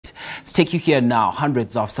Let's take you here now.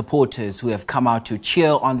 Hundreds of supporters who have come out to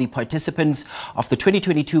cheer on the participants of the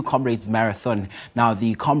 2022 Comrades Marathon. Now,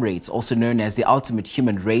 the Comrades, also known as the Ultimate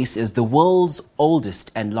Human Race, is the world's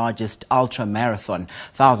oldest and largest ultramarathon.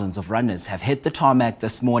 Thousands of runners have hit the tarmac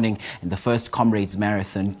this morning in the first Comrades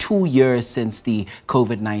Marathon, 2 years since the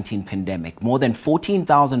COVID-19 pandemic. More than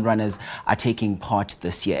 14,000 runners are taking part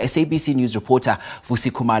this year. SABC News reporter Vusi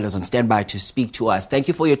Khumalo is on standby to speak to us. Thank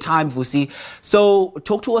you for your time, Vusi. So,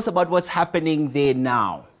 talk to us about what's happening there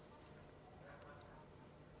now.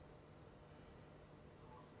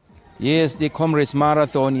 Yes, the Comrades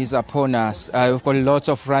Marathon is upon us. We've got lots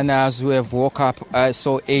of runners who have woke up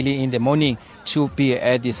so early in the morning to be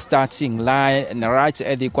at the starting line right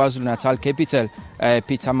at the KwaZulu-Natal capital,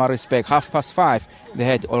 Pietermaritzburg, 5:30. They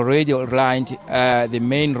had already lined the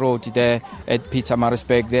main road there at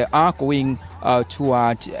Pietermaritzburg. They are going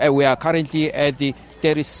toward, we are currently at the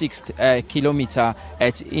 36th kilometer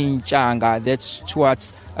at Inchanga. That's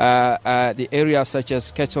towards the areas such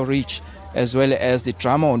as Kettle Ridge, as well as the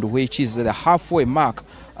Drummond, which is the halfway mark.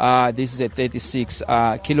 This is a 36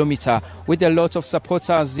 kilometer with a lot of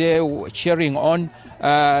supporters there cheering on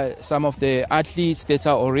some of the athletes that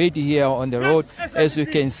are already here on the road. As you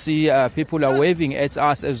can see, people are waving at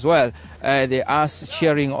us as well. They are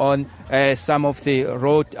cheering on some of the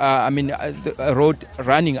road, road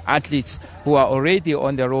running athletes who are already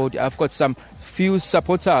on the road. I've got some few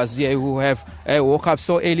supporters here who have woke up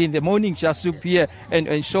so early in the morning just to be here and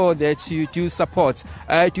ensure that you do support.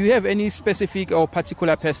 Do you have any specific or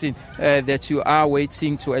particular person that you are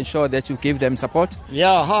waiting to ensure that you give them support?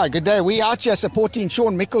 Yeah, hi, good day. We are out here supporting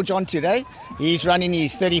Sean Micklejohn today. He's running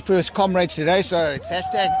his 31st Comrades today, so it's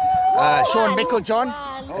hashtag Sean Micklejohn.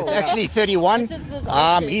 It's actually 31.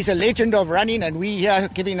 He's a legend of running, and we are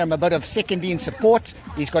giving him a bit of secondary support.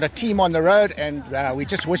 He's got a team on the road, and we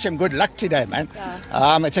just wish him good luck today, man.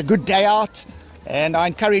 It's a good day out, and I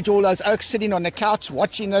encourage all those oaks sitting on the couch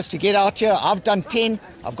watching this to get out here. I've done 10.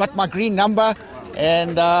 I've got my green number.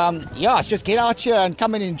 And just get out here and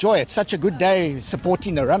come and enjoy it. Such a good day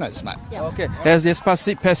supporting the runners, man. Yeah. Okay. Has this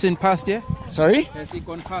person passed here? Sorry? Has he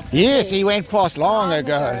gone past? Yes, he went past long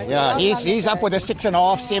ago. Yeah, he's up with the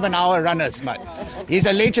 6.5, 7 hour runners, man. He's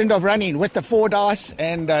a legend of running with the Fordyce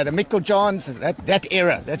and the Micklejohns, that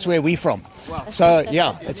era. That's where we're from. Wow. So,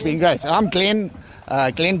 yeah, it's been great. I'm Glenn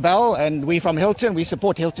Bell, and we're from Hilton. We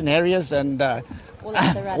support Hilton Harriers and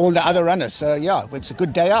all the other runners. So, yeah, it's a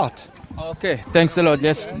good day out. Okay, thanks a lot.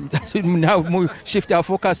 Let's now shift our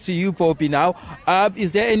focus to you, Bobby, now.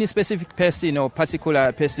 Is there any specific person or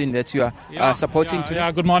particular person that you are supporting today?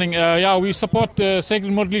 Yeah, good morning. We support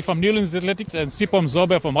Segrin Mudley from Newlands Athletics and Sipom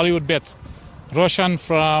Zobe from Hollywood Bets, Roshan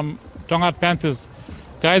from Tongat Panthers.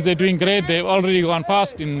 Guys, they're doing great. They've already gone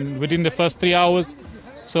past within the first 3 hours,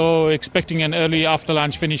 so expecting an early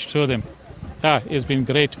after-lunch finish for them. Yeah, it's been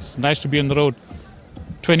great. It's nice to be on the road.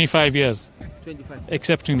 25 years. 25.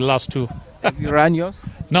 Excepting the last 2. Have you run yours?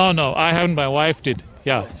 No, I haven't. My wife did.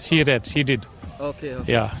 Yeah, she did. Okay. So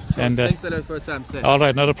yeah. And thanks a lot for your time, sir. All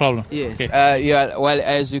right, not a problem. Yes. Okay. Well,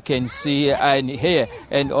 as you can see and hear,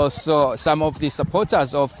 and also some of the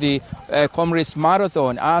supporters of the Comrades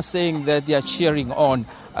Marathon are saying that they are cheering on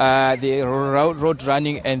the road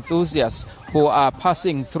running enthusiasts who are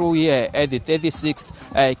passing through here at the 36th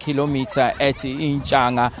kilometer at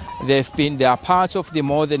Inchanga. They are part of the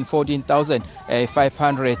more than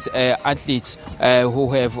 14,500 athletes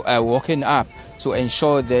who have woken up to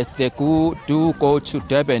ensure that they do go to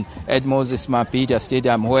Durban at Moses Mabhida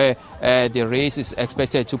Stadium, where the race is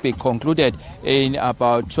expected to be concluded in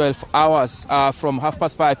about 12 hours from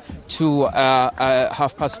 5:30 to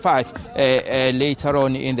 5:30 later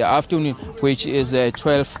on in the afternoon, which is a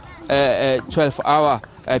 12-hour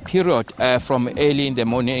period from early in the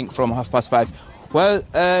morning from 5:30. Well,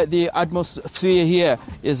 the atmosphere here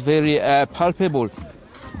is very palpable,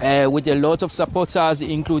 with a lot of supporters,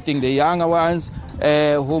 including the younger ones,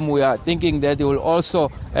 whom we are thinking that they will also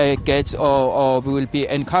get or will be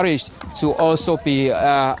encouraged to also be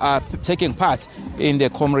taking part in the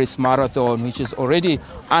Comrades Marathon, which is already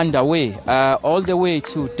underway all the way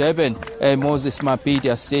to Durban, Moses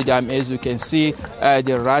Mabhida Stadium. As you can see,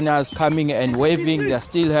 the runners coming and waving. They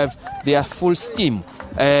still have their full steam.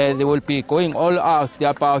 They will be going all out. There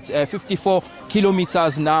are about 54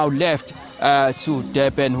 kilometers now left to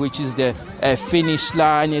Durban, which is the finish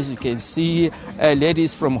line. As you can see,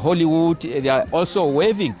 ladies from Hollywood, they are also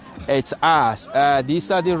waving at us.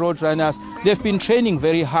 These are the road runners. They've been training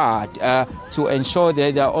very hard to ensure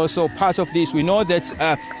that they are also part of this. We know that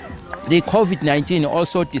the COVID-19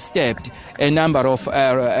 also disturbed a number of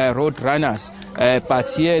road runners, but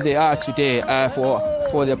here they are today.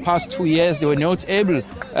 For the past 2 years, they were not able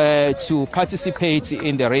to participate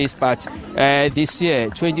in the race, but this year,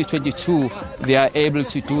 2022, they are able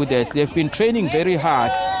to do that. They've been training very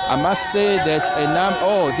hard. I must say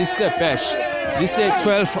that this is a batch. This is a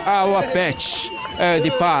 12-hour batch, the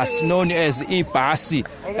pass, known as Ibasi,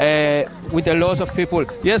 with a lot of people.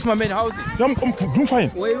 Yes, my man, how's it? I'm doing fine.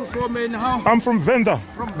 Where are you from and how? I'm from Venda,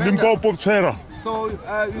 Limpopo, Chera. So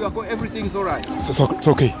everything's all right? So it's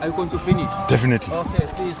okay. Are you going to finish? Definitely. Okay,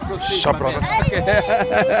 please proceed. Sure, brother.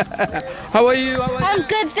 How are you? I'm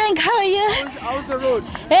good, thanks. How are you? How's the road?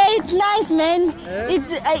 Hey, it's nice, man.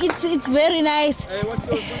 It's very nice. What's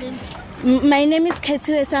your name? My name is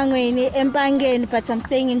Ketue Sangweni Empangeni, but I'm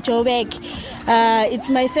staying in Joburg. It's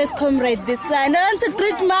my first comrade this one. I want to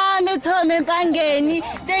greet Mom at home, Empangeni.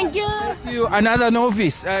 Thank you. Thank you. Another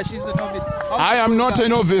novice. She's a novice. I am not a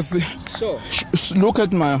novice. So, look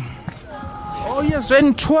at my. Oh yes,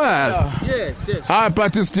 ran 12. Yes.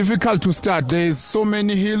 But it's difficult to start. There's so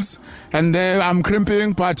many hills, and I'm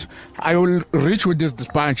cramping. But I will reach with this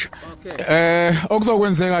bunch.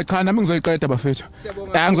 Okuzokwenzeka cha nami ngizoyiqeda bafethu.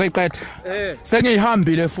 Ngizoyiqeda.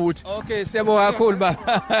 Sengihambile futhi. Okay, siyabonga kakhulu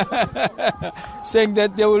ba. Saying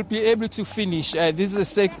that they will be able to finish. This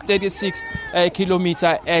is a 36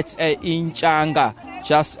 kilometer at Inchanga,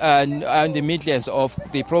 just in the Midlands of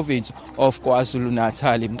the province of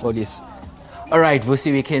KwaZulu-Natal, Mxolisi. All right,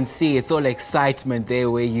 Vusi, we can see it's all excitement there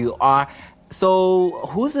where you are. So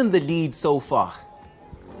who's in the lead so far?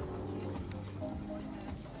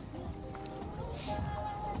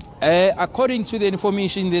 According to the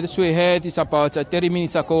information that we had, it's about 30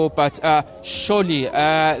 minutes ago, but surely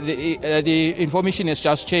the information has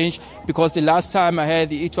just changed, because the last time I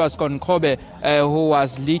heard it was Konkobe who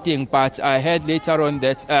was leading, but I heard later on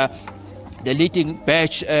that the leading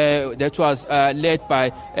batch that was led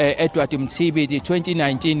by Edward Mtsibi, the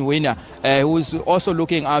 2019 winner, who's also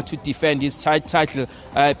looking out to defend his title,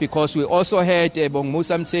 because we also had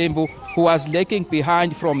Bongmusa Mthembu, who was lagging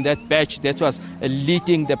behind from that batch that was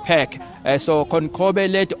leading the pack. So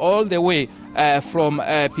Konkobe led all the way from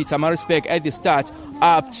Pietermaritzburg at the start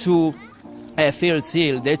up to Fields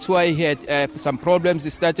Hill. That's why he had some problems. He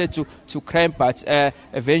started to cramp, but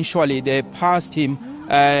eventually they passed him.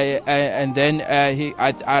 And then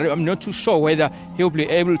I'm not too sure whether he'll be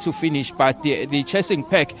able to finish, but the chasing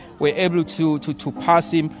pack were able to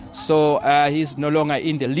pass him, so he's no longer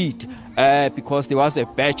in the lead, because there was a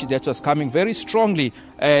batch that was coming very strongly.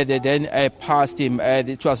 They then passed him.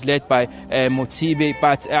 It was led by Motibe,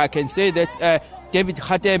 but I can say that David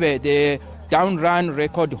Khatebe, the down run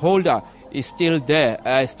record holder, is still there,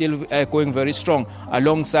 still going very strong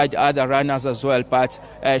alongside other runners as well. But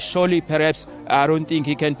surely, perhaps, I don't think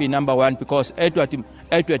he can be number one, because Edward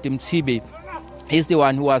Mtsibi is the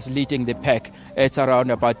one who was leading the pack at around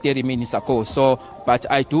about 30 minutes ago. So, but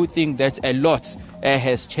I do think that a lot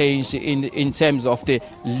has changed in terms of the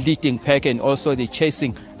leading pack and also the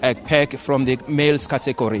chasing pack from the males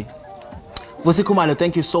category. Vusi Khumalo,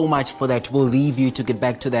 thank you so much for that. We'll leave you to get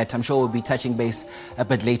back to that. I'm sure we'll be touching base a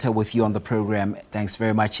bit later with you on the program. Thanks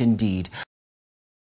very much indeed.